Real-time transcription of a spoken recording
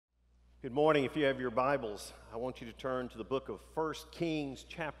Good morning. If you have your Bibles, I want you to turn to the book of 1 Kings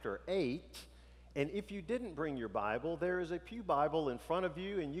chapter 8. And if you didn't bring your Bible, there is a pew Bible in front of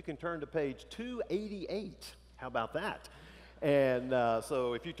you, and you can turn to page 288. How about that? And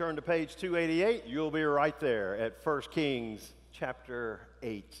so if you turn to page 288, you'll be right there at 1 Kings chapter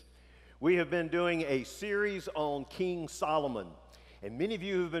 8. We have been doing a series on King Solomon. And many of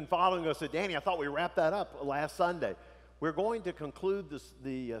you who have been following us said, Danny, I thought we wrapped that up last Sunday. We're going to conclude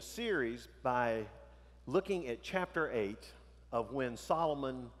the series by looking at chapter 8 of when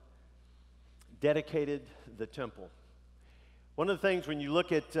Solomon dedicated the temple. One of the things when you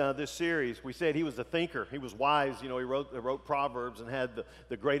look at this series, we said he was a thinker. He was wise. You know, he wrote Proverbs and had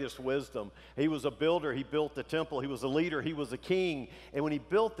the greatest wisdom. He was a builder. He built the temple. He was a leader. He was a king. And when he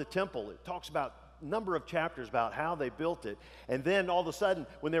built the temple, it talks about number of chapters about how they built it. And then all of a sudden,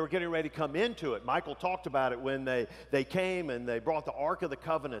 when they were getting ready to come into it, Michael talked about it when they came and they brought the Ark of the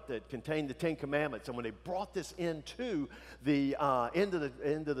Covenant that contained the Ten Commandments. And when they brought this into the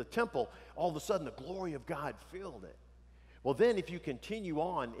into the temple, all of a sudden the glory of God filled it. Well, then if you continue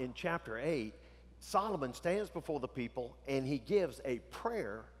on in chapter 8, Solomon stands before the people and he gives a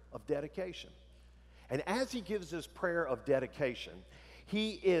prayer of dedication. And as he gives this prayer of dedication,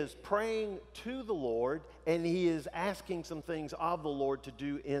 he is praying to the Lord, and he is asking some things of the Lord to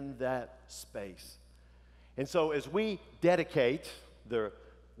do in that space. And so as we dedicate the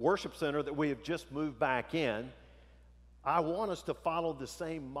worship center that we have just moved back in, I want us to follow the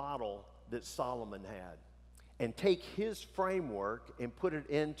same model that Solomon had and take his framework and put it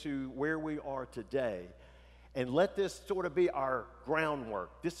into where we are today. And let this sort of be our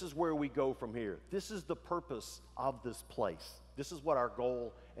groundwork. This is where we go from here. This is the purpose of this place. This is what our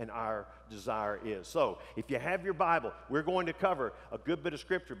goal and our desire is. So, if you have your Bible, we're going to cover a good bit of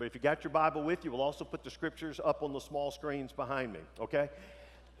Scripture. But if you got your Bible with you, we'll also put the Scriptures up on the small screens behind me, okay?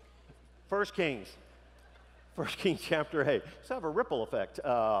 1 Kings chapter 8. Let's have a ripple effect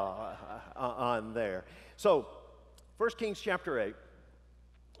on there. So, 1 Kings chapter 8.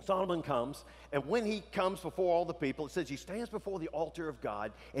 Solomon comes, and when he comes before all the people, it says he stands before the altar of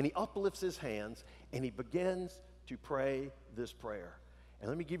God, and he uplifts his hands, and he begins to pray this prayer. And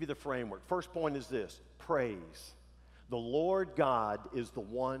let me give you the framework. First point is this: praise. The Lord God is the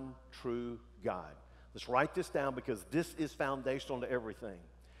one true God. Let's write this down because this is foundational to everything.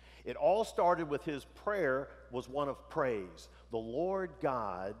 It all started with his prayer was one of praise. The Lord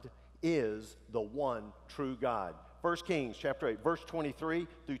God is the one true God. 1 Kings chapter 8, verse 23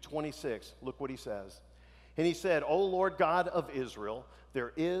 through 26. Look what he says. And he said, O Lord God of Israel,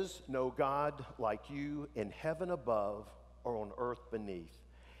 there is no God like you in heaven above or on earth beneath,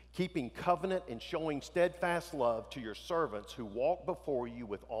 keeping covenant and showing steadfast love to your servants who walk before you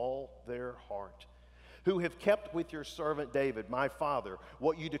with all their heart, who have kept with your servant David, my father,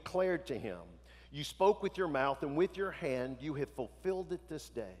 what you declared to him. You spoke with your mouth, and with your hand you have fulfilled it this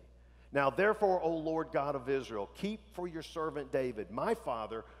day. Now therefore, O Lord God of Israel, keep for your servant David, my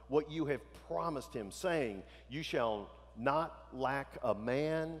father, what you have promised him, saying, you shall not lack a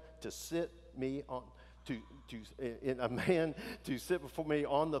man to sit me on a man to sit before me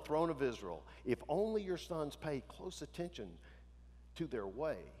on the throne of Israel, if only your sons pay close attention to their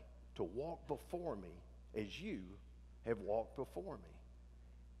way to walk before me as you have walked before me.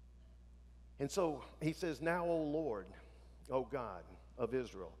 And so he says, now, O Lord, O God of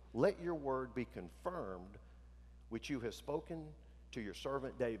Israel, let your word be confirmed, which you have spoken to your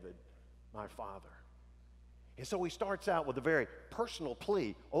servant David, my father. And so he starts out with a very personal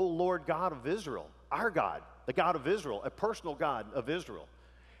plea. O Lord God of Israel, our God, the God of Israel, a personal God of Israel.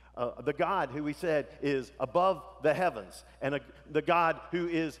 The God who he said is above the heavens, and the God who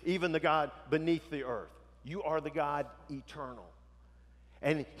is even the God beneath the earth. You are the God eternal.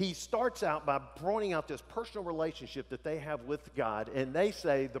 And he starts out by pointing out this personal relationship that they have with God, and they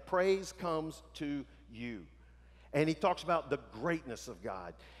say the praise comes to you. And he talks about the greatness of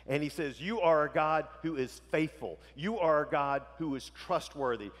God. And he says, you are a God who is faithful. You are a God who is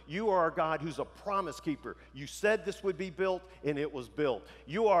trustworthy. You are a God who's a promise keeper. You said this would be built, and it was built.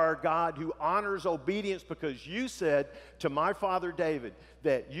 You are a God who honors obedience because you said to my father David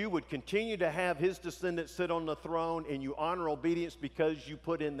that you would continue to have his descendants sit on the throne, and you honor obedience because you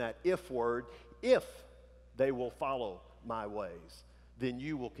put in that if word, if they will follow my ways, then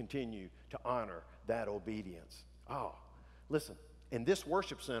you will continue to honor that obedience. Oh, listen, in this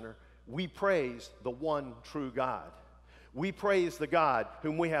worship center, we praise the one true God. We praise the God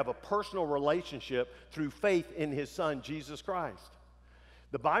whom we have a personal relationship through faith in his son, Jesus Christ.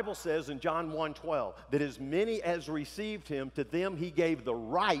 The Bible says in John 1:12 that as many as received him, to them he gave the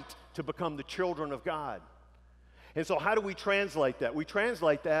right to become the children of God. And so how do we translate that? We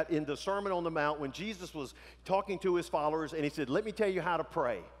translate that in the Sermon on the Mount when Jesus was talking to his followers and he said, let me tell you how to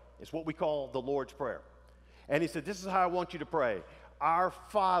pray. It's what we call the Lord's Prayer. And he said, this is how I want you to pray. Our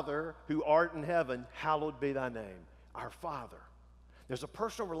Father who art in heaven, hallowed be thy name. Our Father. There's a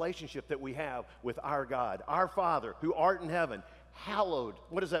personal relationship that we have with our God. Our Father who art in heaven, hallowed.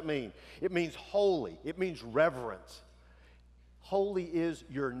 What does that mean? It means holy. It means reverence. Holy is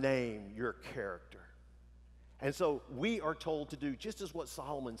your name, your character. And so we are told to do just as what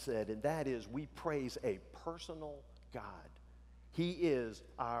Solomon said, and that is we praise a personal God. He is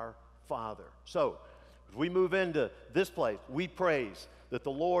our Father. So as we move into this place, we praise that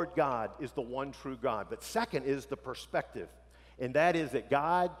the Lord God is the one true God. But second is the perspective, and that is that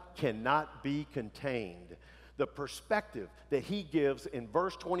God cannot be contained. The perspective that he gives in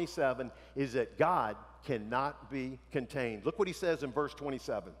verse 27 is that God cannot be contained. Look what he says in verse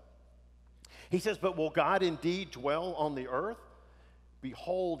 27. He says, but will God indeed dwell on the earth?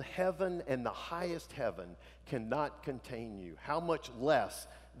 Behold, heaven and the highest heaven cannot contain you. How much less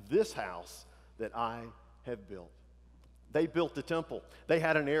this house that I have built. They built the temple. They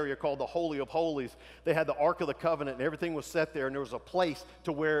had an area called the Holy of Holies. They had the Ark of the Covenant, and everything was set there, and there was a place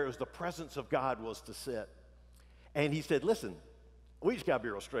to where it was the presence of God was to sit. And he said, listen, we just got to be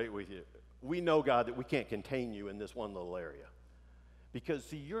real straight with you. We know, God, that we can't contain you in this one little area. Because,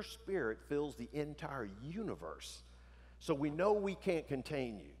 see, your spirit fills the entire universe. So we know we can't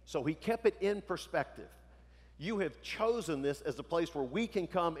contain you. So he kept it in perspective. You have chosen this as a place where we can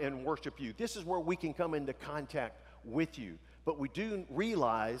come and worship you. This is where we can come into contact with you. But we do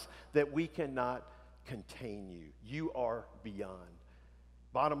realize that we cannot contain you. You are beyond.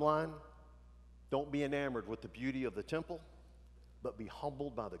 Bottom line, don't be enamored with the beauty of the temple, but be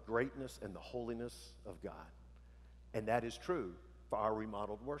humbled by the greatness and the holiness of God. And that is true for our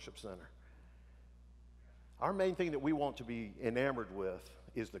remodeled worship center. Our main thing that we want to be enamored with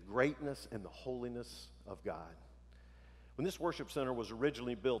is the greatness and the holiness of God. When this worship center was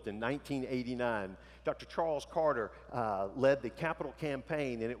originally built in 1989, Dr. Charles Carter led the capital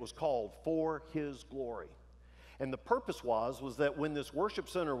campaign, and it was called For His Glory. And the purpose was that when this worship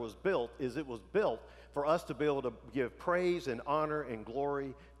center was built, it was built for us to be able to give praise and honor and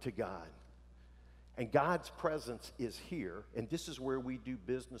glory to God. And God's presence is here, and this is where we do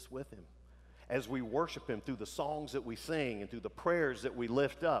business with him. As we worship him through the songs that we sing and through the prayers that we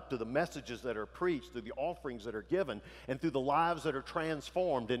lift up, through the messages that are preached, through the offerings that are given, and through the lives that are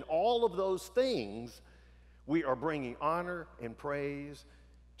transformed. In all of those things, we are bringing honor and praise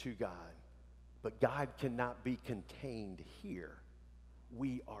to God. But God cannot be contained here.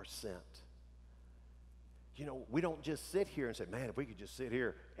 We are sent. You know, we don't just sit here and say, man, if we could just sit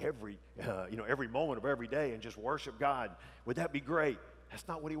here every moment of every day and just worship God, would that be great? That's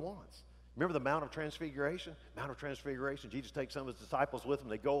not what he wants. Remember the Mount of Transfiguration? Mount of Transfiguration, Jesus takes some of his disciples with him.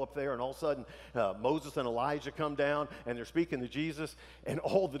 They go up there, and all of a sudden, Moses and Elijah come down, and they're speaking to Jesus, and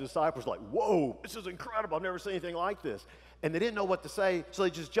all the disciples are like, whoa, this is incredible. I've never seen anything like this. And they didn't know what to say, so they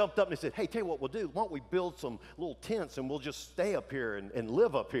just jumped up and they said, hey, tell you what we'll do. Why don't we build some little tents, and we'll just stay up here and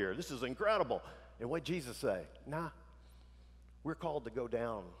live up here. This is incredible. And what did Jesus say? Nah, we're called to go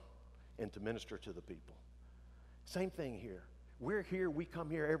down and to minister to the people. Same thing here. We're here, we come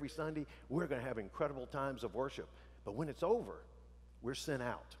here every Sunday. We're going to have incredible times of worship. But when it's over, we're sent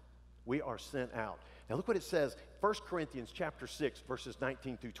out. We are sent out. Now look what it says, 1 Corinthians chapter 6, verses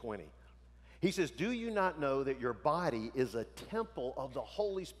 19 through 20. He says, do you not know that your body is a temple of the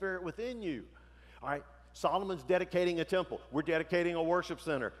Holy Spirit within you? All right, Solomon's dedicating a temple. We're dedicating a worship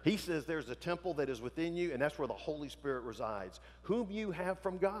center. He says there's a temple that is within you, and that's where the Holy Spirit resides, whom you have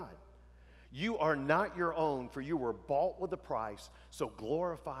from God. You are not your own, for you were bought with a price, so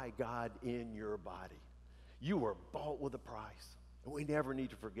glorify God in your body. You were bought with a price, and we never need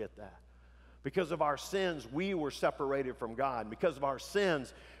to forget that. Because of our sins, we were separated from God. Because of our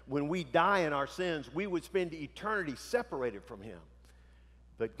sins, when we die in our sins, we would spend eternity separated from him.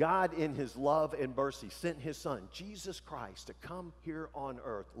 But God, in his love and mercy, sent his son, Jesus Christ, to come here on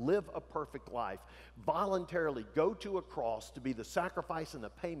earth, live a perfect life, voluntarily go to a cross to be the sacrifice and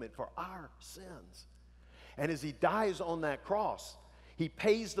the payment for our sins. And as he dies on that cross, he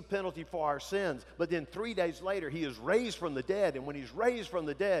pays the penalty for our sins, but then 3 days later, he is raised from the dead. And when he's raised from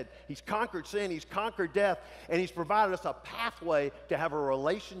the dead, he's conquered sin, he's conquered death, and he's provided us a pathway to have a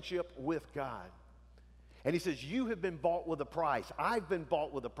relationship with God. And he says, you have been bought with a price. I've been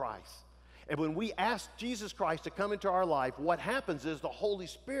bought with a price. And when we ask Jesus Christ to come into our life, what happens is the Holy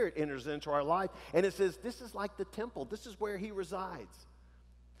Spirit enters into our life, and it says, this is like the temple. This is where he resides.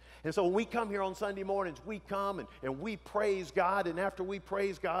 And so when we come here on Sunday mornings, we come and we praise God, and after we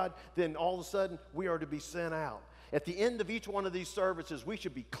praise God, then all of a sudden we are to be sent out. At the end of each one of these services, we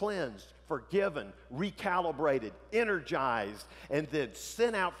should be cleansed, forgiven, recalibrated, energized, and then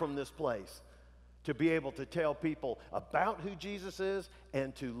sent out from this place to be able to tell people about who Jesus is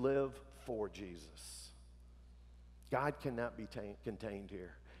and to live for Jesus. God cannot be contained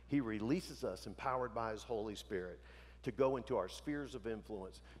here. He releases us, empowered by his Holy Spirit, to go into our spheres of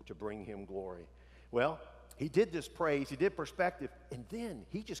influence to bring him glory. Well, he did this praise, he did perspective, and then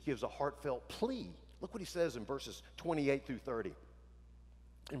he just gives a heartfelt plea. Look what he says in verses 28 through 30.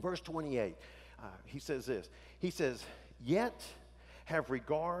 In verse 28, he says this. He says, "Yet have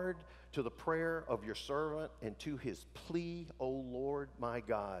regard to the prayer of your servant and to his plea, O Lord my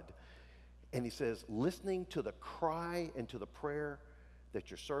God." And he says, "Listening to the cry and to the prayer that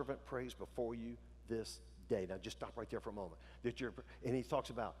your servant prays before you this day." Now just stop right there for a moment. And he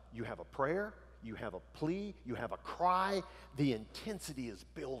talks about you have a prayer, you have a plea, you have a cry. The intensity is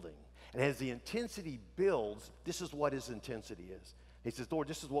building. And as the intensity builds, this is what his intensity is. He says, "Lord,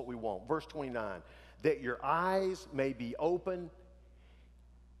 this is what we want." Verse 29, "That your eyes may be open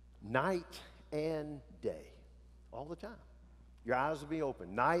night and day." All the time. Your eyes will be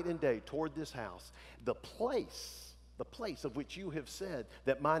open night and day toward this house. The place of which you have said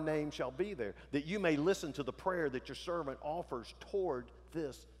that my name shall be there, that you may listen to the prayer that your servant offers toward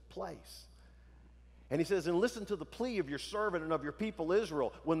this place. And he says, "And listen to the plea of your servant and of your people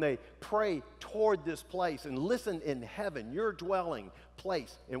Israel when they pray toward this place, and listen in heaven, your dwelling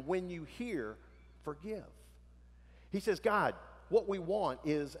place, and when you hear, forgive." He says, God, what we want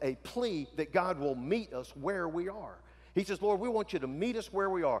is a plea that God will meet us where we are. He says, Lord, we want you to meet us where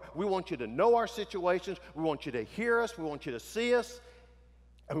we are. We want you to know our situations. We want you to hear us. We want you to see us.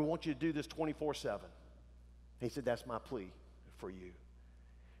 And we want you to do this 24/7. He said, that's my plea for you.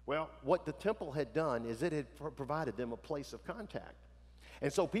 Well, what the temple had done is it had provided them a place of contact.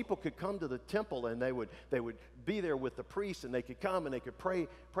 And so people could come to the temple and they would be there with the priests, and they could come and they could pray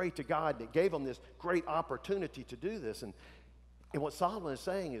to God. And it gave them this great opportunity to do this. And what Solomon is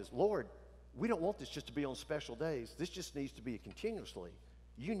saying is, Lord, we don't want this just to be on special days. This just needs to be continuously.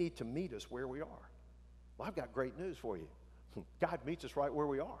 You need to meet us where we are. Well, I've got great news for you. God meets us right where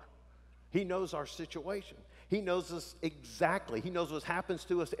we are. He knows our situation. He knows us exactly. He knows what happens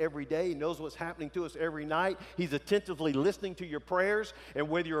to us every day. He knows what's happening to us every night. He's attentively listening to your prayers. And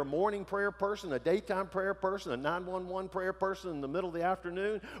whether you're a morning prayer person, a daytime prayer person, a 911 prayer person in the middle of the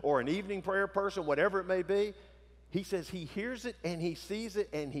afternoon, or an evening prayer person, whatever it may be, he says he hears it and he sees it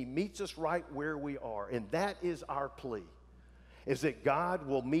and he meets us right where we are. And that is our plea, is that God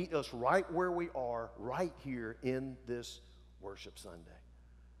will meet us right where we are, right here in this worship Sunday.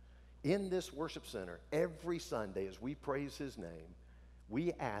 In this worship center, every Sunday as we praise his name,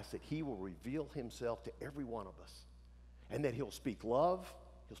 we ask that he will reveal himself to every one of us, and that he'll speak love,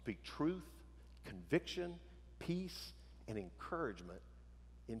 he'll speak truth, conviction, peace, and encouragement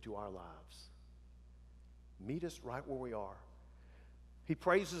into our lives. Meet us right where we are. He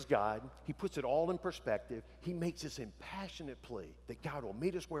praises God. He puts it all in perspective. He makes this impassionate plea that God will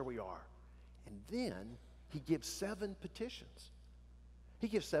meet us where we are. And then he gives 7 petitions. He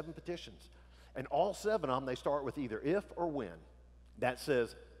gives 7 petitions. And all 7 of them, they start with either if or when. That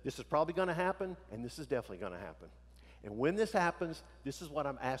says, this is probably going to happen, and this is definitely going to happen. And when this happens, this is what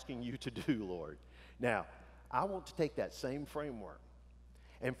I'm asking you to do, Lord. Now, I want to take that same framework.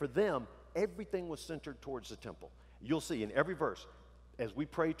 And for them, everything was centered towards the temple. You'll see in every verse, as we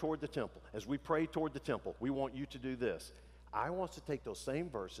pray toward the temple, we want you to do this. I want to take those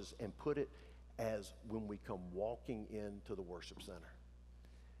same verses and put it as when we come walking into the worship center.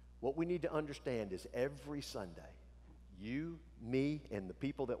 What we need to understand is every Sunday, you, me, and the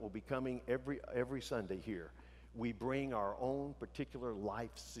people that will be coming every Sunday here, we bring our own particular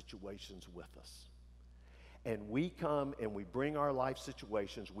life situations with us. And we come and we bring our life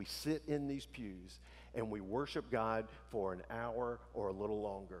situations, we sit in these pews, and we worship God for an hour or a little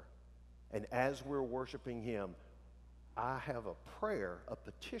longer. And as we're worshiping him, I have a prayer, a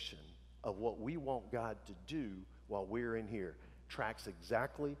petition of what we want God to do while we're in here. Tracks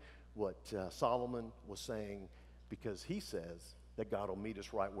exactly what Solomon was saying, because he says that God will meet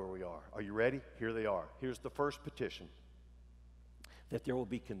us right where we are. Are you ready? Here they are. Here's the first petition: that there will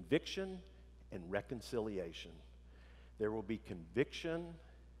be conviction and reconciliation. There will be conviction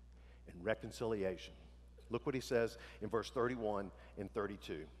and reconciliation. Look what he says in verse 31 and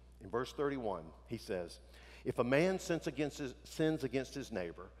 32. In verse 31, he says, if a man sins against his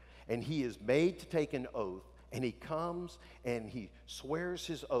neighbor, and he is made to take an oath, and he comes and he swears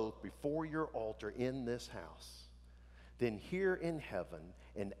his oath before your altar in this house, then hear in heaven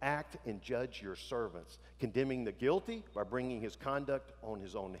and act and judge your servants, condemning the guilty by bringing his conduct on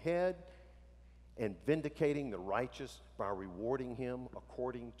his own head, and vindicating the righteous by rewarding him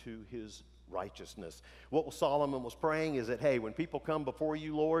according to his righteousness. What Solomon was praying is that, hey, when people come before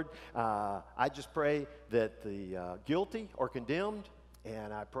you, Lord, I just pray that the guilty are condemned,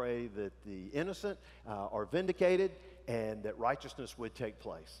 and I pray that the innocent are vindicated, and that righteousness would take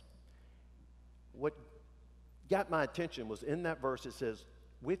place. What got my attention was in that verse it says,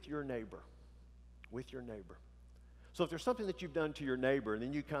 with your neighbor. With your neighbor. So if there's something that you've done to your neighbor, and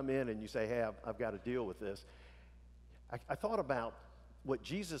then you come in and you say, hey, I've got to deal with this, I thought about what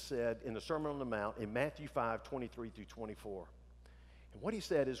Jesus said in the Sermon on the Mount in Matthew 5:23 through 24. And what he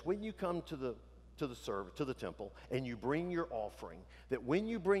said is, when you come to the service, to the temple, and you bring your offering, that when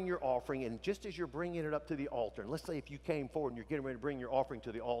you bring your offering, and just as you're bringing it up to the altar, and let's say if you came forward and you're getting ready to bring your offering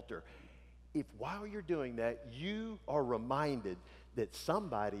to the altar, if while you're doing that, you are reminded that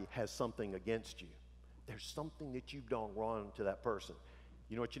somebody has something against you, there's something that you've done wrong to that person,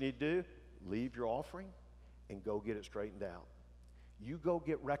 you know what you need to do? Leave your offering and go get it straightened out. You go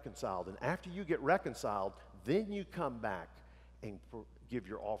get reconciled, and after you get reconciled, then you come back and give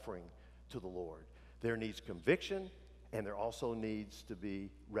your offering to the Lord. There needs conviction, and there also needs to be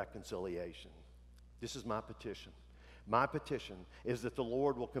reconciliation. This is my petition. My petition is that the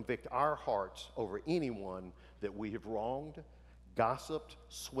Lord will convict our hearts over anyone that we have wronged, gossiped,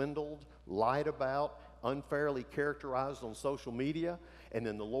 swindled, lied about, unfairly characterized on social media, and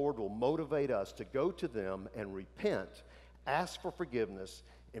then the Lord will motivate us to go to them and repent, ask for forgiveness,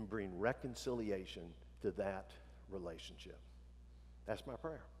 and bring reconciliation to that relationship. That's my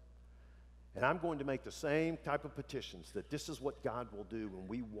prayer. And I'm going to make the same type of petitions, that this is what God will do when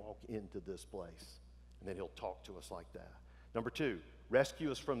we walk into this place, and that he'll talk to us like that. Number 2,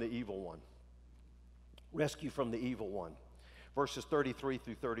 rescue us from the evil one. Rescue from the evil one. Verses 33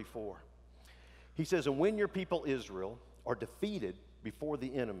 through 34. He says, and when your people Israel are defeated before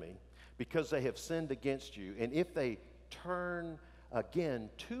the enemy because they have sinned against you, and if they turn again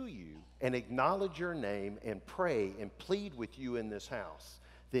to you and acknowledge your name and pray and plead with you in this house,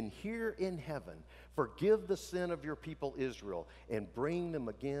 then here in heaven, forgive the sin of your people Israel and bring them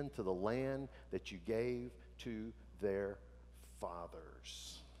again to the land that you gave to their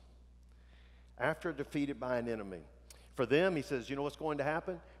fathers. After defeated by an enemy, for them, he says, you know what's going to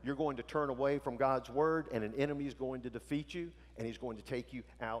happen? You're going to turn away from God's word, and an enemy is going to defeat you, and he's going to take you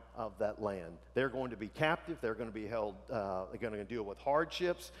out of that land. They're going to be captive. They're going to be held, they're going to deal with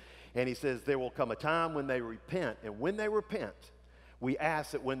hardships. And he says there will come a time when they repent. And when they repent, we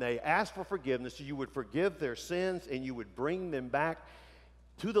ask that when they ask for forgiveness, you would forgive their sins and you would bring them back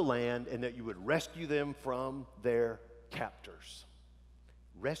to the land, and that you would rescue them from their captors.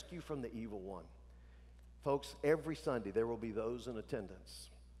 Rescue from the evil one. Folks, every Sunday there will be those in attendance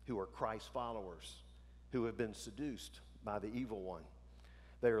who are Christ followers, who have been seduced by the evil one.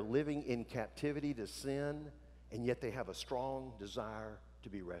 They are living in captivity to sin, and yet they have a strong desire to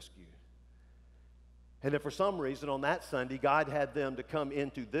be rescued. And if for some reason on that Sunday God had them to come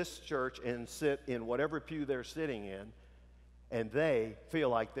into this church and sit in whatever pew they're sitting in, and they feel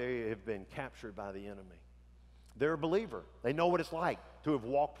like they have been captured by the enemy. They're a believer. They know what it's like to have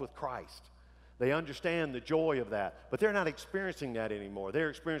walked with Christ. They understand the joy of that, but they're not experiencing that anymore.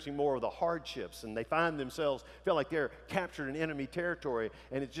 They're experiencing more of the hardships, and they find themselves, feel like they're captured in enemy territory,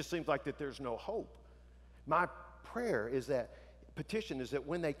 and it just seems like that there's no hope. My prayer is that, petition is that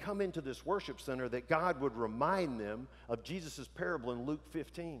when they come into this worship center, that God would remind them of Jesus' parable in Luke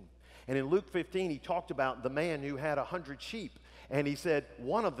 15. And in Luke 15, he talked about the man who had 100 sheep, and he said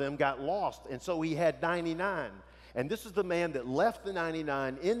one of them got lost, and so he had 99. And this is the man that left the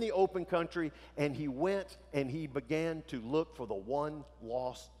 99 in the open country, and he went and he began to look for the one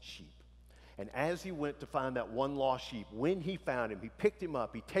lost sheep. And as he went to find that one lost sheep, when he found him, he picked him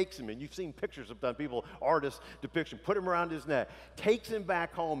up, he takes him, and you've seen pictures of people, artists depiction, put him around his neck, takes him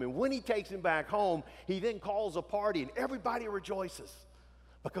back home. And when he takes him back home, he then calls a party, and everybody rejoices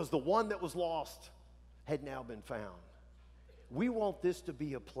because the one that was lost had now been found. We want this to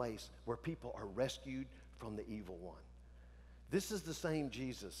be a place where people are rescued from the evil one. This is the same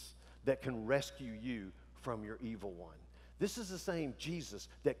Jesus that can rescue you from your evil one. This is the same Jesus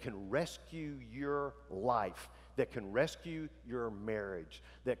that can rescue your life, that can rescue your marriage,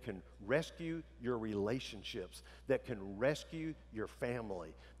 that can rescue your relationships, that can rescue your family,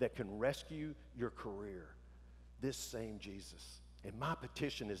 that can rescue your career. This same Jesus. And my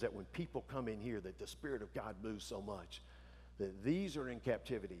petition is that when people come in here, that the Spirit of God moves so much that these are in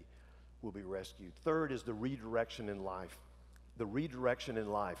captivity will be rescued. Third is the redirection in life. The redirection in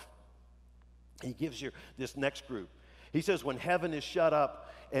life. He gives you this next group. He says when heaven is shut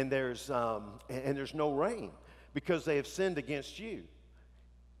up and there's no rain because they have sinned against you.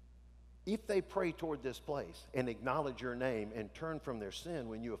 if they pray toward this place and acknowledge your name and turn from their sin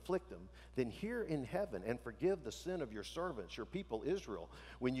when you afflict them, then hear in heaven and forgive the sin of your servants, your people Israel,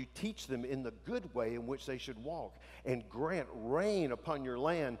 when you teach them in the good way in which they should walk, and grant rain upon your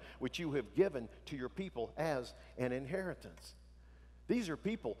land which you have given to your people as an inheritance. These are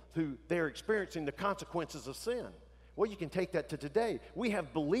people who they're experiencing the consequences of sin. Well, you can take that to today. We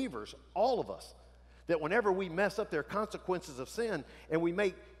have believers, all of us, that whenever we mess up, there are consequences of sin, and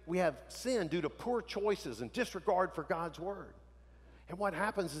we have sin due to poor choices and disregard for God's word. And what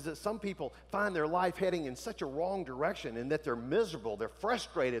happens is that some people find their life heading in such a wrong direction and that they're miserable, they're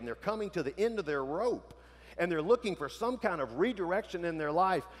frustrated, and they're coming to the end of their rope. And they're looking for some kind of redirection in their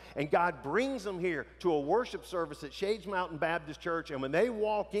life. And God brings them here to a worship service at Shades Mountain Baptist Church. And when they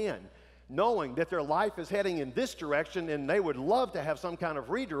walk in, knowing that their life is heading in this direction and they would love to have some kind of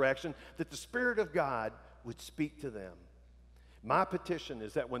redirection, that the Spirit of God would speak to them. My petition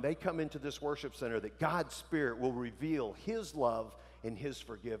is that when they come into this worship center, that God's Spirit will reveal His love and His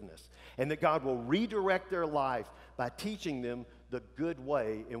forgiveness, and that God will redirect their life by teaching them the good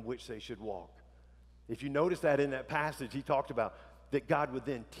way in which they should walk. If you notice that in that passage, he talked about that God would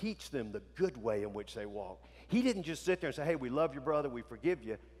then teach them the good way in which they walk. He didn't just sit there and say, hey, we love your brother, we forgive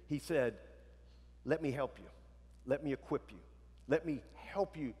you. He said, let me help you. Let me equip you. Let me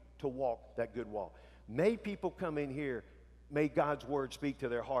help you to walk that good walk. May people come in here, may God's word speak to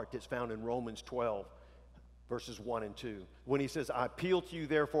their heart that's found in Romans 12, verses 1 and 2. When he says, I appeal to you,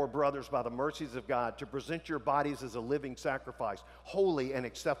 therefore, brothers, by the mercies of God, to present your bodies as a living sacrifice, holy and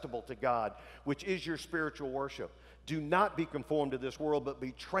acceptable to God, which is your spiritual worship. Do not be conformed to this world, but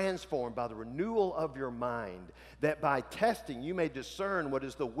be transformed by the renewal of your mind, that by testing you may discern what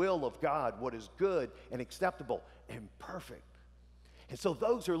is the will of God, what is good and acceptable and perfect. And so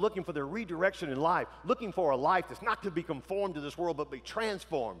those who are looking for their redirection in life, looking for a life that's not to be conformed to this world, but be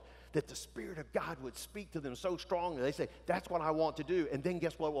transformed, that the Spirit of God would speak to them so strongly. They say, that's what I want to do. And then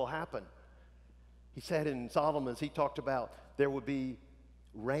guess what will happen? He said in Solomon's, he talked about there would be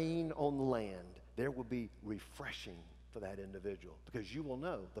rain on the land. There will be refreshing for that individual, because you will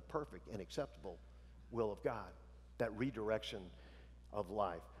know the perfect and acceptable will of God, that redirection of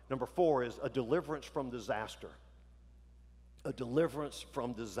life. Number 4 is a deliverance from disaster. A deliverance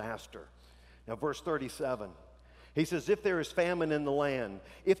from disaster. Now, verse 37. He says, if there is famine in the land,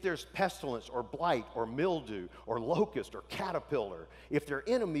 if there's pestilence or blight or mildew or locust or caterpillar, if their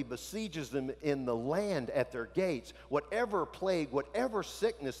enemy besieges them in the land at their gates, whatever plague, whatever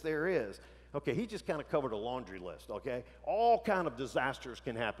sickness there is. Okay, he just kind of covered a laundry list, okay? All kind of disasters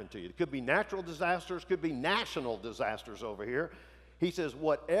can happen to you. It could be natural disasters, could be national disasters over here. He says,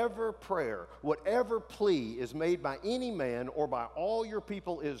 whatever prayer, whatever plea is made by any man or by all your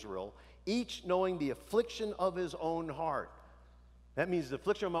people Israel, each knowing the affliction of his own heart. That means the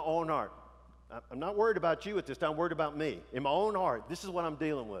affliction of my own heart. I'm not worried about you at this time, I'm worried about me. In my own heart, this is what I'm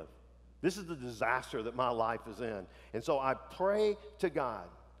dealing with. This is the disaster that my life is in. And so I pray to God.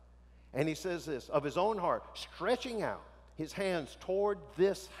 And he says this, of his own heart, stretching out his hands toward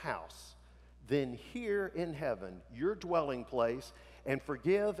this house, then hear in heaven your dwelling place, and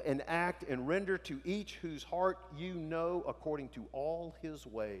forgive and act and render to each whose heart you know according to all his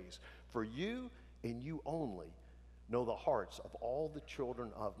ways. For you and you only know the hearts of all the children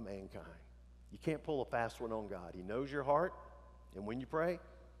of mankind. You can't pull a fast one on God. He knows your heart, and when you pray,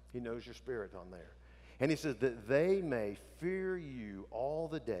 he knows your spirit on there. And he says that they may fear you all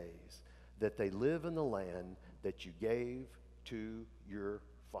the days that they live in the land that you gave to your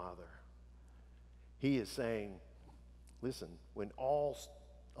father. He is saying, listen, when all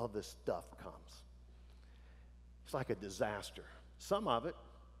of this stuff comes, it's like a disaster. Some of it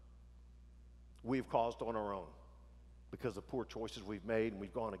we've caused on our own because of poor choices we've made and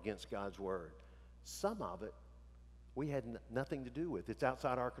we've gone against God's word. Some of it we had nothing to do with. It's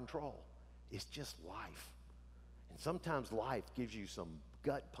outside our control. It's just life. And sometimes life gives you some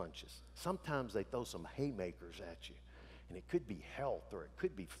gut punches. Sometimes they throw some haymakers at you. And it could be health or it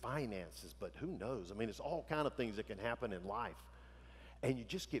could be finances, but who knows? I mean, it's all kind of things that can happen in life. And you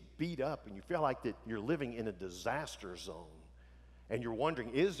just get beat up and you feel like that you're living in a disaster zone. And you're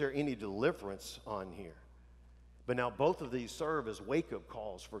wondering, is there any deliverance on here? But now both of these serve as wake-up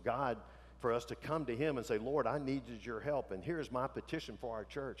calls for God, for us to come to him and say, Lord, I needed your help. And here's my petition for our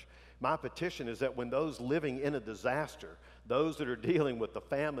church. My petition is that when those living in a disaster, those that are dealing with the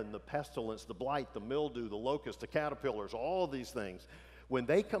famine, the pestilence, the blight, the mildew, the locust, the caterpillars, all of these things, when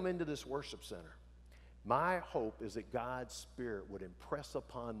they come into this worship center, my hope is that God's Spirit would impress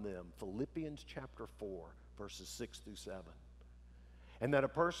upon them Philippians chapter 4, verses 6 through 7. And that a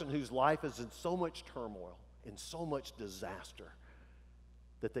person whose life is in so much turmoil, in so much disaster,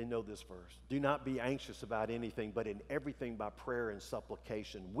 that they know this verse. Do not be anxious about anything, but in everything by prayer and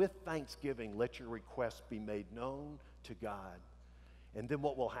supplication. With thanksgiving, let your requests be made known to God. And then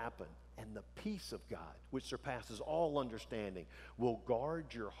what will happen? And the peace of God, which surpasses all understanding, will guard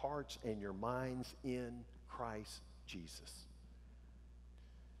your hearts and your minds in Christ Jesus.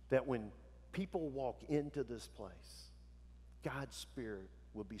 That when people walk into this place, God's Spirit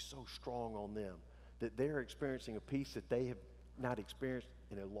will be so strong on them that they're experiencing a peace that they have not experienced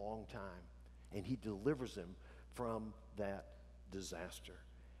in a long time. And he delivers them from that disaster.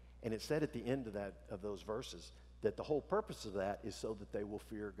 And it said at the end of those verses that the whole purpose of that is so that they will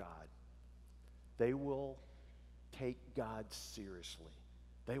fear God. They will take God seriously.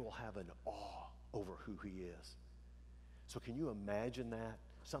 They will have an awe over who he is. So can you imagine that?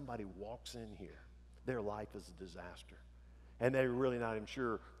 Somebody walks in here, their life is a disaster, and they're really not even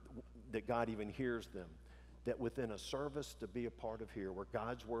sure that God even hears them. That within a service to be a part of here, where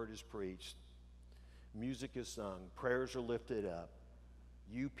God's word is preached, music is sung, prayers are lifted up,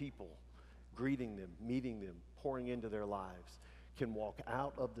 you people greeting them, meeting them, pouring into their lives, can walk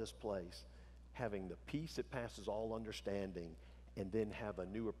out of this place having the peace that passes all understanding, and then have a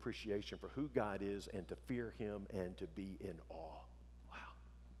new appreciation for who God is and to fear him and to be in awe. Wow,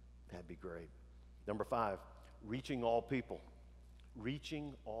 that'd be great. Number 5, reaching all people.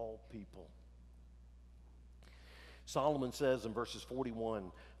 Reaching all people. Solomon says in verses 41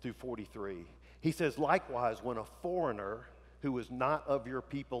 through 43, he says, likewise, when a foreigner who is not of your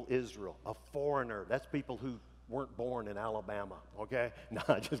people Israel, a foreigner, that's people who weren't born in Alabama, okay? No,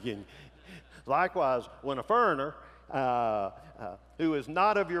 just kidding. Likewise, when a foreigner who is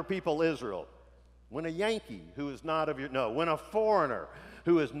not of your people Israel, when a Yankee who is not of your, no, when a foreigner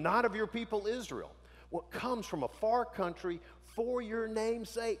who is not of your people Israel, what comes from a far country for your name's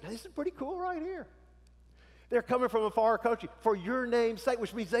sake. Now, this is pretty cool right here. They're coming from a far country for your name's sake,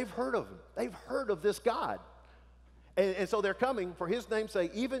 which means they've heard of him. They've heard of this God. And so they're coming for his name's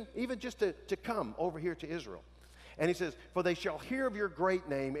sake, even just to come over here to Israel. And he says, for they shall hear of your great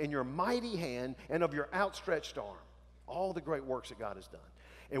name and your mighty hand and of your outstretched arm, all the great works that God has done.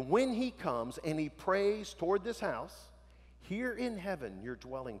 And when he comes and he prays toward this house, here in heaven your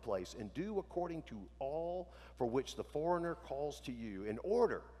dwelling place, and do according to all for which the foreigner calls to you, in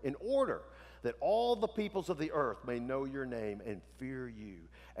order that all the peoples of the earth may know your name and fear you,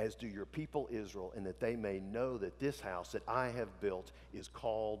 as do your people Israel, and that they may know that this house that I have built is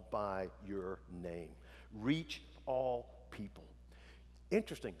called by your name. Reach all people.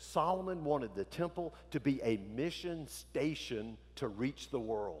 Interesting. Solomon wanted the temple to be a mission station to reach the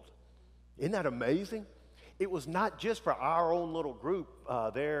world. Isn't that amazing? It was not just for our own little group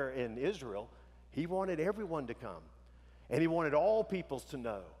there in Israel. He wanted everyone to come. And he wanted all peoples to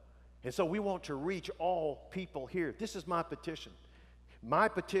know. And so we want to reach all people here. This is my petition. My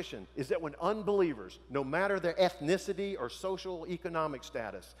petition is that when unbelievers, no matter their ethnicity or social economic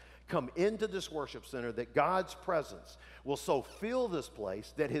status, come into this worship center, that God's presence will so fill this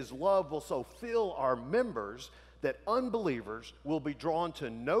place, that his love will so fill our members, that unbelievers will be drawn to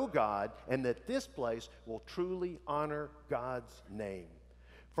know God, and that this place will truly honor God's name.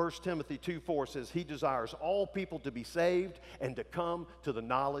 1 Timothy 2:4 says, he desires all people to be saved and to come to the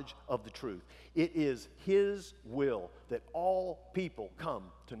knowledge of the truth. It is his will that all people come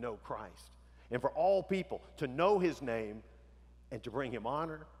to know Christ, and for all people to know his name and to bring him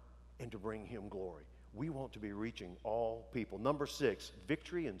honor and to bring him glory. We want to be reaching all people. Number 6,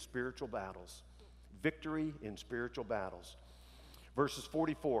 victory in spiritual battles. Victory in spiritual battles. Verses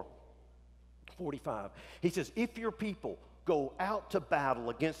 44, 45. He says, if your people go out to battle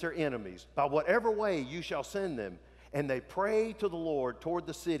against their enemies, by whatever way you shall send them, and they pray to the Lord toward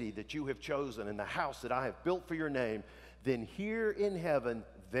the city that you have chosen and the house that I have built for your name, then hear in heaven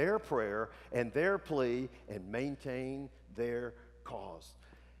their prayer and their plea and maintain their cause.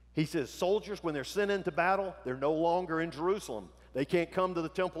 He says soldiers, when they're sent into battle, they're no longer in Jerusalem. They can't come to the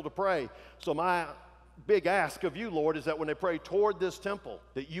temple to pray. So my big ask of you, Lord, is that when they pray toward this temple,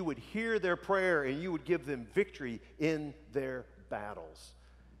 that you would hear their prayer and you would give them victory in their battles.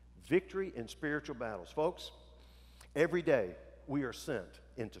 Victory in spiritual battles. Folks, every day we are sent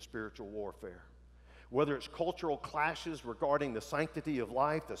into spiritual warfare. Whether it's cultural clashes regarding the sanctity of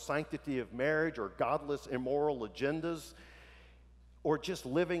life, the sanctity of marriage, or godless, immoral agendas, or just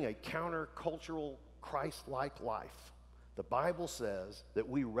living a countercultural, Christ-like life. The Bible says that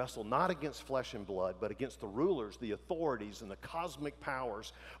we wrestle not against flesh and blood, but against the rulers, the authorities, and the cosmic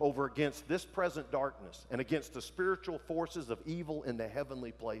powers over against this present darkness and against the spiritual forces of evil in the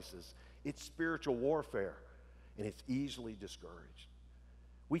heavenly places. It's spiritual warfare, and it's easily discouraged.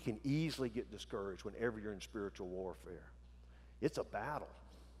 We can easily get discouraged whenever you're in spiritual warfare. It's a battle.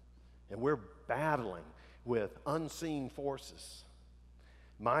 and we're battling with unseen forces.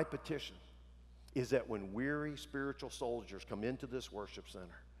 My petition is that when weary spiritual soldiers come into this worship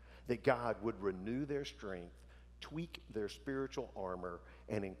center, that God would renew their strength, tweak their spiritual armor,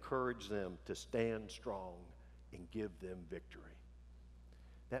 and encourage them to stand strong and give them victory.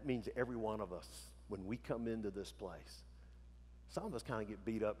 That means every one of us, when we come into this place, some of us kind of get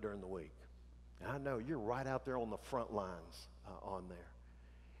beat up during the week. And I know you're right out there on the front lines on there.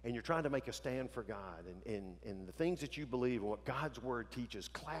 And you're trying to make a stand for God. And the things that you believe and what God's word teaches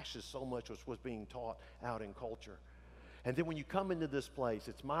clashes so much with what's being taught out in culture. And then when you come into this place,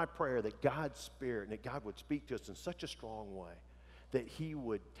 it's my prayer that God's Spirit and that God would speak to us in such a strong way that he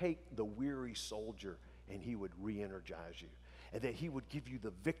would take the weary soldier and he would re-energize you. And that he would give you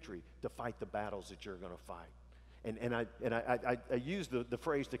the victory to fight the battles that you're going to fight. And I use the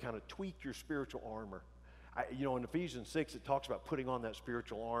phrase to kind of tweak your spiritual armor. In Ephesians 6, it talks about putting on that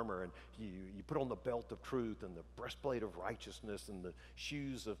spiritual armor, and you put on the belt of truth and the breastplate of righteousness and the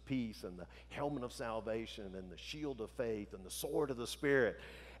shoes of peace and the helmet of salvation and the shield of faith and the sword of the Spirit.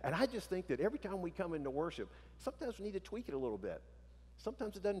 And I just think that every time we come into worship, sometimes we need to tweak it a little bit.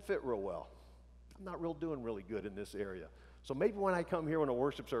 Sometimes it doesn't fit real well. I'm not doing really good in this area. So maybe when I come here in a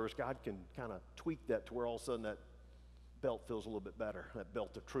worship service, God can kind of tweak that to where all of a sudden that belt feels a little bit better, that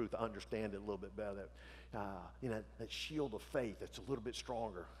belt of truth. I understand it a little bit better. That shield of faith that's a little bit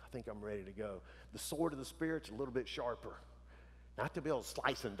stronger. I think I'm ready to go. The sword of the Spirit's a little bit sharper. Not to be able to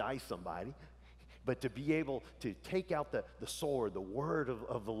slice and dice somebody, but to be able to take out the sword, the word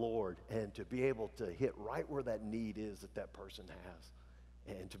of the Lord, and to be able to hit right where that need is that person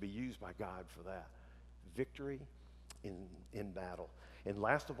has, and to be used by God for that. Victory in battle. And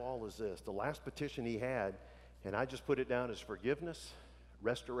last of all is this. The last petition he had, and I just put it down as forgiveness,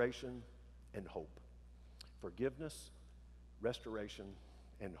 restoration, and hope. Forgiveness, restoration,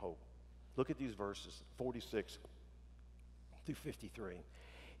 and hope. Look at these verses, 46 through 53.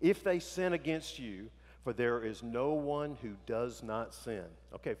 If they sin against you, for there is no one who does not sin.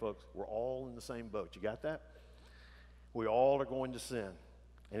 Okay, folks, we're all in the same boat. You got that? We all are going to sin.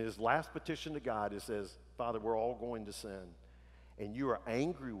 And his last petition to God, it says, Father, we're all going to sin. And you are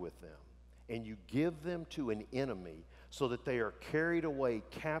angry with them. And you give them to an enemy so that they are carried away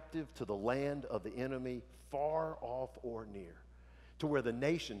captive to the land of the enemy, far off or near, to where the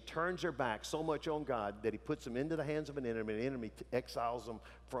nation turns their back so much on God that he puts them into the hands of an enemy, and the enemy exiles them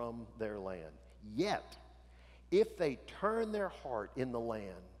from their land. Yet, if they turn their heart in the land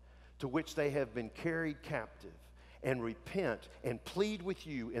to which they have been carried captive, and repent and plead with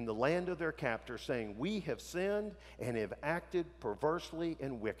you in the land of their captor, saying, we have sinned and have acted perversely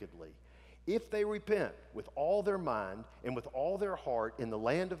and wickedly. If they repent with all their mind and with all their heart in the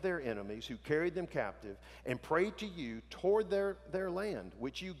land of their enemies who carried them captive, and pray to you toward their land,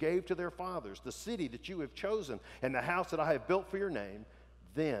 which you gave to their fathers, the city that you have chosen, and the house that I have built for your name,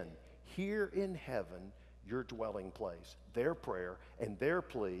 then hear in heaven your dwelling place, their prayer and their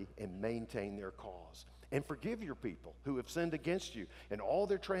plea, and maintain their cause. And forgive your people who have sinned against you and all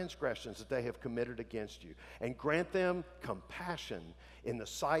their transgressions that they have committed against you. And grant them compassion in the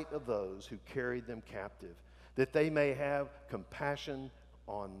sight of those who carried them captive, that they may have compassion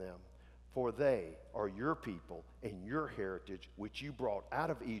on them. For they are your people and your heritage, which you brought out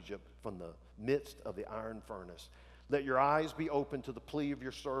of Egypt from the midst of the iron furnace. Let your eyes be open to the plea of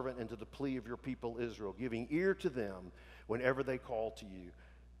your servant and to the plea of your people Israel, giving ear to them whenever they call to you.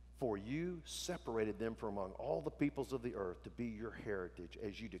 For you separated them from among all the peoples of the earth to be your heritage,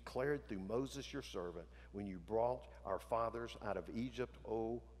 as you declared through Moses your servant, when you brought our fathers out of Egypt,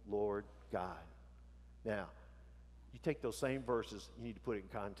 O Lord God. Now, you take those same verses, you need to put it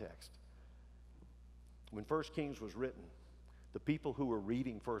in context. When 1 Kings was written, the people who were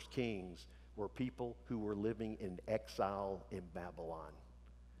reading 1 Kings were people who were living in exile in Babylon.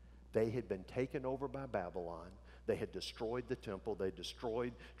 They had been taken over by Babylon. They had destroyed the temple, they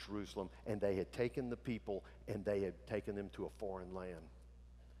destroyed Jerusalem, and they had taken the people and they had taken them to a foreign land.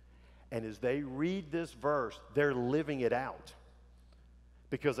 And as they read this verse, they're living it out.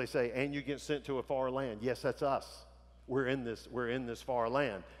 Because they say, and you get sent to a far land. Yes, that's us. We're in this far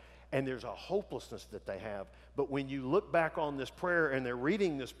land. And there's a hopelessness that they have. But when you look back on this prayer and they're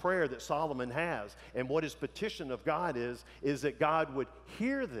reading this prayer that Solomon has, and what his petition of God is that God would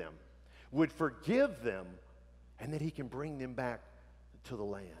hear them, would forgive them, and that he can bring them back to the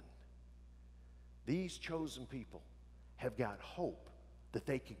land. These chosen people have got hope that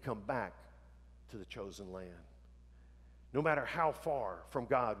they can come back to the chosen land. No matter how far from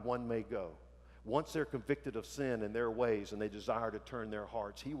God one may go, Once they're convicted of sin and their ways and they desire to turn their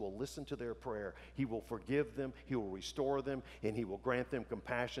hearts, He will listen to their prayer. He will forgive them, He will restore them, and He will grant them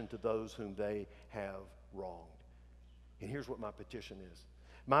compassion to those whom they have wronged. And here's what my petition is.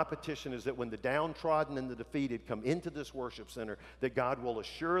 My petition is that when the downtrodden and the defeated come into this worship center, that God will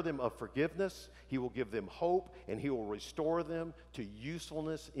assure them of forgiveness, He will give them hope, and He will restore them to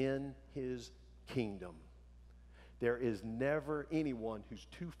usefulness in His kingdom. There is never anyone who's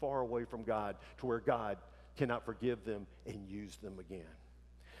too far away from God to where God cannot forgive them and use them again.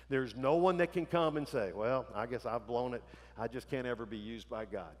 There's no one that can come and say, well, I guess I've blown it. I just can't ever be used by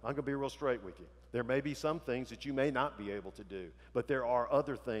God. I'm going to be real straight with you. There may be some things that you may not be able to do, but there are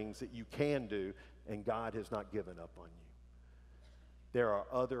other things that you can do, and God has not given up on you. There are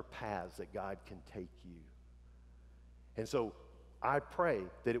other paths that God can take you. And so I pray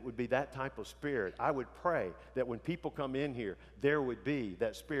that it would be that type of spirit. I would pray that when people come in here, there would be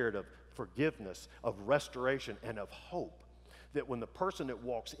that spirit of forgiveness, of restoration, and of hope. That when the person that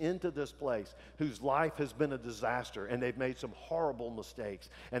walks into this place whose life has been a disaster and they've made some horrible mistakes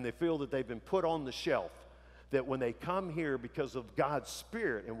and they feel that they've been put on the shelf, that when they come here because of God's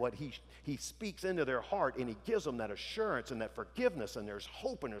Spirit and what He speaks into their heart and He gives them that assurance and that forgiveness and there's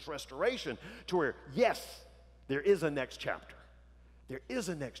hope and there's restoration to where, yes, there is a next chapter. There is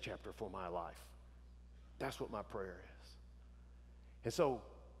a next chapter for my life. That's what my prayer is. And so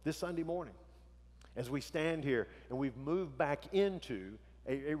this Sunday morning, as we stand here and we've moved back into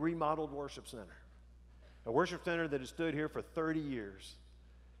a remodeled worship center, a worship center that has stood here for 30 years,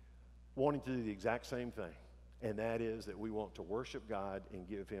 wanting to do the exact same thing, and that is that we want to worship God and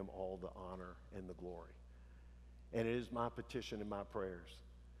give Him all the honor and the glory. And it is my petition and my prayers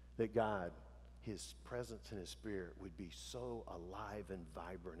that God, His presence and His Spirit would be so alive and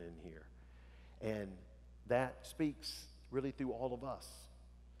vibrant in here. And that speaks really through all of us.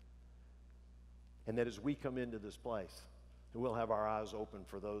 And that as we come into this place, we'll have our eyes open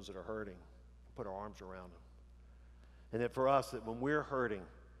for those that are hurting, put our arms around them. And that for us, that when we're hurting,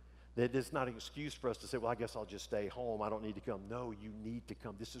 that it's not an excuse for us to say, well, I guess I'll just stay home. I don't need to come. No, you need to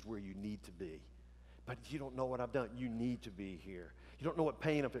come. This is where you need to be. But if you don't know what I've done, you need to be here. You don't know what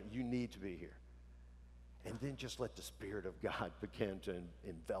pain I've done, you need to be here. And then just let the Spirit of God begin to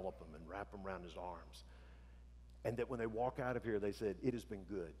envelop them and wrap them around His arms. And that when they walk out of here, they said, it has been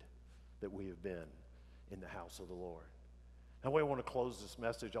good that we have been in the house of the Lord. Now, I want to close this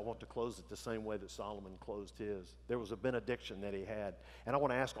message. I want to close it the same way that Solomon closed his. There was a benediction that he had. And I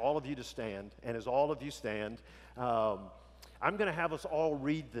want to ask all of you to stand. And as all of you stand, I'm going to have us all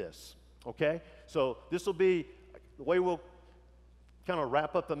read this, okay? So this will be, the way we'll kind of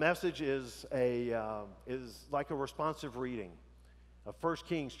wrap up the message is like a responsive reading of 1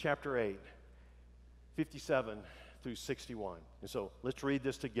 Kings chapter 8, 57 through 61. And so let's read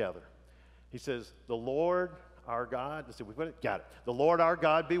this together. He says, the Lord our God, let's see, we put it, got it. The Lord our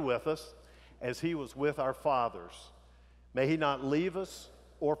God be with us as He was with our fathers. May He not leave us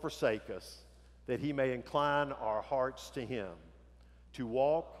or forsake us, that He may incline our hearts to Him, to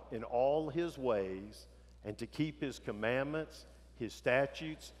walk in all His ways and to keep His commandments, His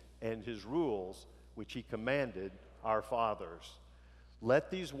statutes, and His rules, which He commanded our fathers.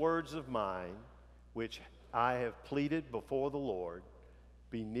 Let these words of mine, which I have pleaded before the Lord,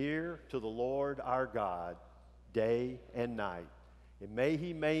 be near to the Lord our God day and night. And may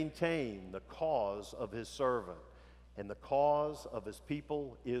He maintain the cause of His servant and the cause of His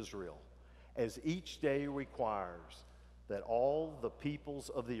people Israel, as each day requires, that all the peoples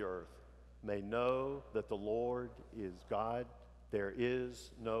of the earth may know that the Lord is God, there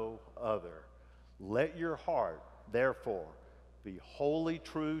is no other. Let your heart, therefore, be wholly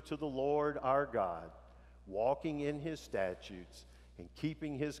true to the Lord our God, walking in His statutes and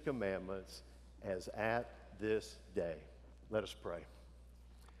keeping His commandments as at this day. Let us pray.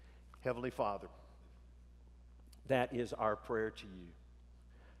 Heavenly Father, that is our prayer to You.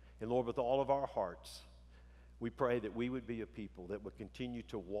 And Lord, with all of our hearts, we pray that we would be a people that would continue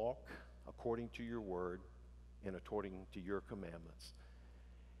to walk according to Your word and according to Your commandments.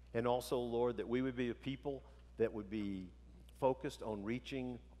 And also, Lord, that we would be a people that would be focused on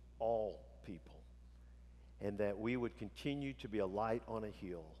reaching all people, and that we would continue to be a light on a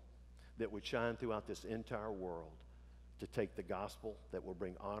hill that would shine throughout this entire world to take the gospel that will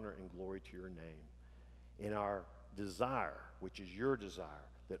bring honor and glory to Your name. In our desire, which is Your desire,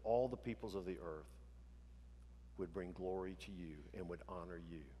 that all the peoples of the earth would bring glory to You and would honor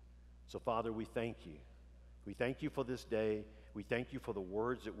You. So, Father, we thank You. We thank You for this day. We thank You for the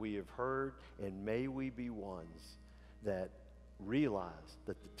words that we have heard, and may we be ones that realize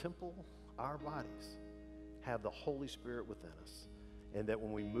that the temple, our bodies, have the Holy Spirit within us. and that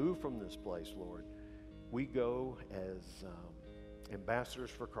when we move from this place, Lord, we go as ambassadors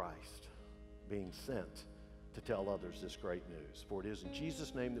for Christ, being sent to tell others this great news. For it is in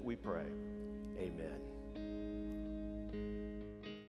Jesus' name that we pray. Amen.